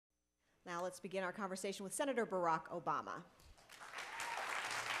Now let's begin our conversation with Senator Barack Obama.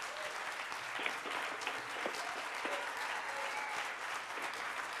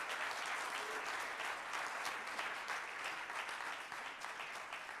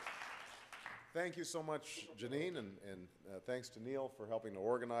 Thank you so much, Janine, and thanks to Neil for helping to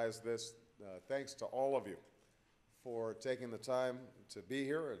organize this. Thanks to all of you for taking the time to be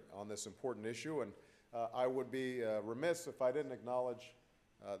here on this important issue. And I would be remiss if I didn't acknowledge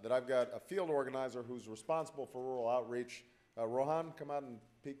that I've got a field organizer who's responsible for rural outreach. Rohan, come out and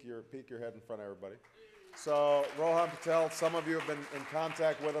peek your head in front of everybody. So Rohan Patel, some of you have been in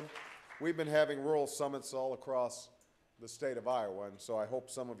contact with him. We've been having rural summits all across the state of Iowa, and so I hope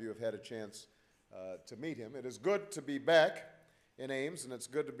some of you have had a chance to meet him. It is good to be back in Ames, and it's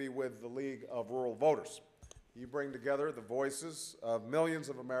good to be with the League of Rural Voters. You bring together the voices of millions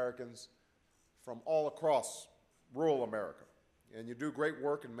of Americans from all across rural America, and you do great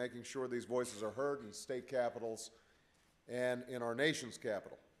work in making sure these voices are heard in state capitals and in our nation's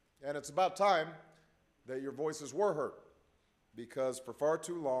capital. And it's about time that your voices were heard, because for far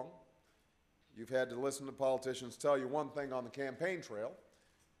too long, you've had to listen to politicians tell you one thing on the campaign trail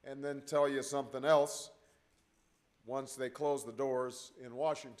and then tell you something else once they close the doors in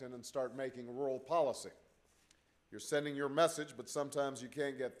Washington and start making rural policy. You're sending your message, but sometimes you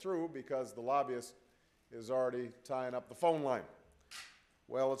can't get through because the lobbyist is already tying up the phone line.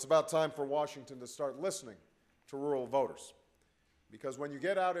 Well, it's about time for Washington to start listening to rural voters, because when you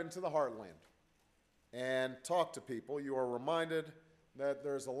get out into the heartland and talk to people, you are reminded that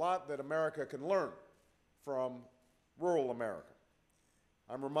there's a lot that America can learn from rural America.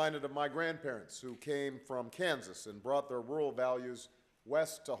 I'm reminded of my grandparents who came from Kansas and brought their rural values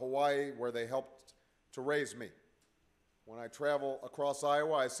west to Hawaii, where they helped to raise me. When I travel across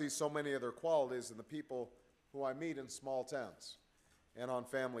Iowa, I see so many of their qualities in the people who I meet in small towns and on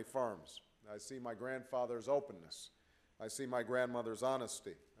family farms. I see my grandfather's openness. I see my grandmother's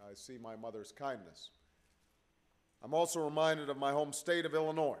honesty. I see my mother's kindness. I'm also reminded of my home state of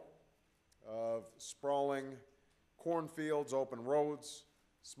Illinois, of sprawling cornfields, open roads,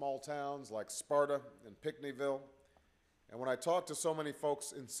 small towns like Sparta and Pinckneyville. And when I talk to so many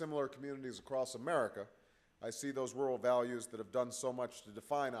folks in similar communities across America, I see those rural values that have done so much to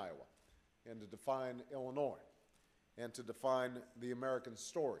define Iowa and to define Illinois and to define the American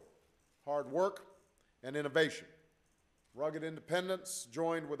story. Hard work and innovation. Rugged independence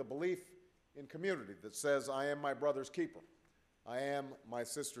joined with a belief in community that says, I am my brother's keeper. I am my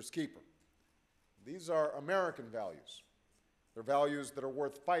sister's keeper. These are American values. They're values that are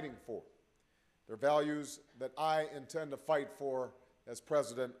worth fighting for. They're values that I intend to fight for as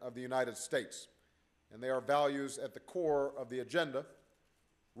President of the United States. And they are values at the core of the agenda,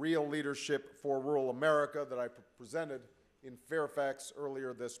 Real Leadership for Rural America, that I presented in Fairfax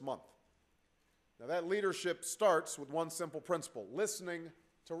earlier this month. Now, that leadership starts with one simple principle: listening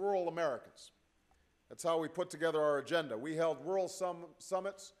to rural Americans. That's how we put together our agenda. We held rural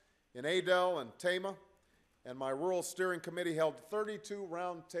summits in Adel and Tama, and my Rural Steering Committee held 32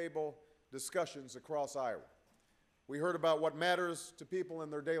 roundtable discussions across Iowa. We heard about what matters to people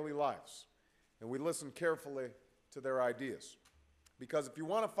in their daily lives, and we listened carefully to their ideas. Because if you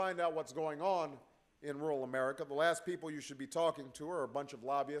want to find out what's going on in rural America, the last people you should be talking to are a bunch of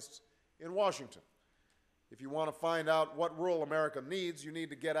lobbyists in Washington. If you want to find out what rural America needs, you need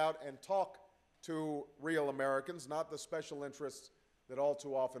to get out and talk to real Americans, not the special interests that all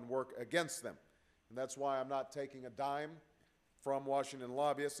too often work against them. And that's why I'm not taking a dime from Washington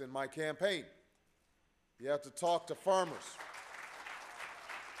lobbyists in my campaign. You have to talk to farmers.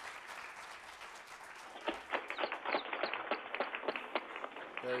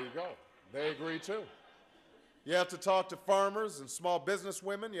 There you go. They agree too. You have to talk to farmers and small business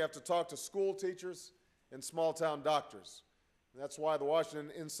women. You have to talk to school teachers and small-town doctors. And that's why the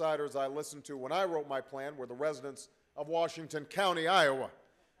Washington insiders I listened to when I wrote my plan were the residents of Washington County, Iowa,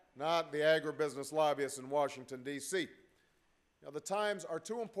 not the agribusiness lobbyists in Washington, D.C. Now, the times are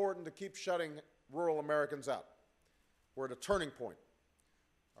too important to keep shutting rural Americans out. We're at a turning point.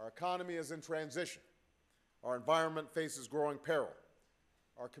 Our economy is in transition. Our environment faces growing peril.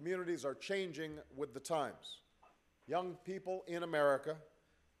 Our communities are changing with the times. Young people in America,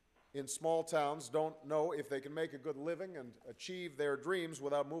 in small towns, don't know if they can make a good living and achieve their dreams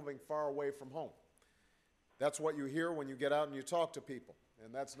without moving far away from home. That's what you hear when you get out and you talk to people,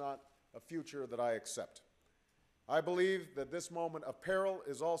 and that's not a future that I accept. I believe that this moment of peril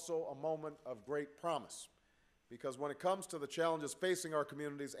is also a moment of great promise, because when it comes to the challenges facing our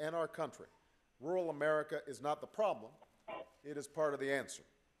communities and our country, rural America is not the problem, it is part of the answer.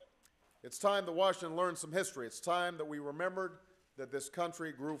 It's time that Washington learned some history. It's time that we remembered that this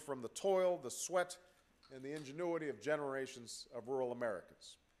country grew from the toil, the sweat, and the ingenuity of generations of rural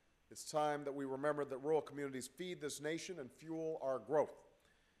Americans. It's time that we remember that rural communities feed this nation and fuel our growth.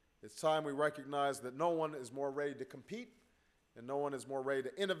 It's time we recognize that no one is more ready to compete, and no one is more ready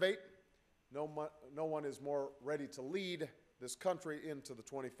to innovate. No one is more ready to lead this country into the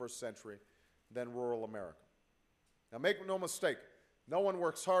 21st century than rural America. Now, make no mistake, no one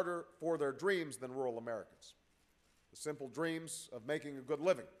works harder for their dreams than rural Americans. The simple dreams of making a good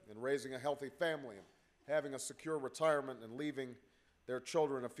living and raising a healthy family and having a secure retirement and leaving their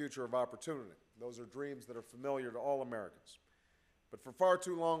children a future of opportunity. Those are dreams that are familiar to all Americans. But for far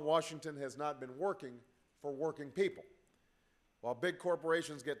too long, Washington has not been working for working people. While big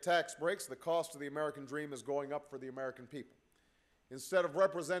corporations get tax breaks, the cost of the American dream is going up for the American people. Instead of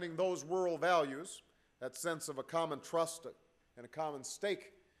representing those rural values, that sense of a common trust and a common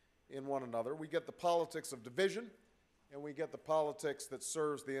stake in one another, we get the politics of division, and we get the politics that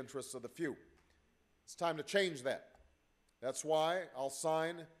serves the interests of the few. It's time to change that. That's why I'll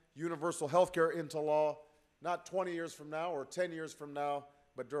sign universal health care into law not 20 years from now or 10 years from now,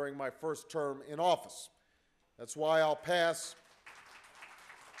 but during my first term in office. That's why I'll pass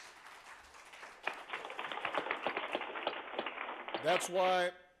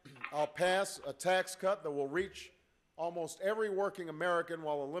a tax cut that will reach almost every working American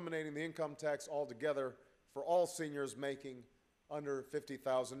while eliminating the income tax altogether for all seniors making under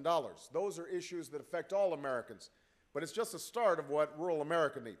 $50,000. Those are issues that affect all Americans, but it's just a start of what rural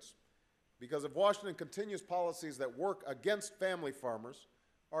America needs. Because if Washington continues policies that work against family farmers,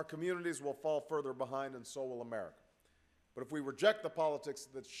 our communities will fall further behind, and so will America. But if we reject the politics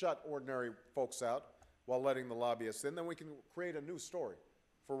that shut ordinary folks out while letting the lobbyists in, then we can create a new story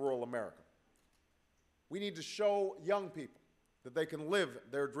for rural America. We need to show young people that they can live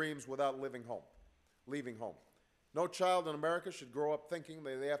their dreams without leaving home. No child in America should grow up thinking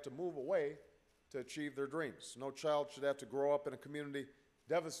that they have to move away to achieve their dreams. No child should have to grow up in a community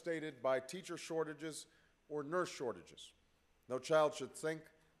devastated by teacher shortages or nurse shortages. No child should think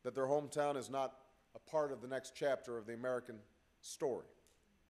that their hometown is not a part of the next chapter of the American story.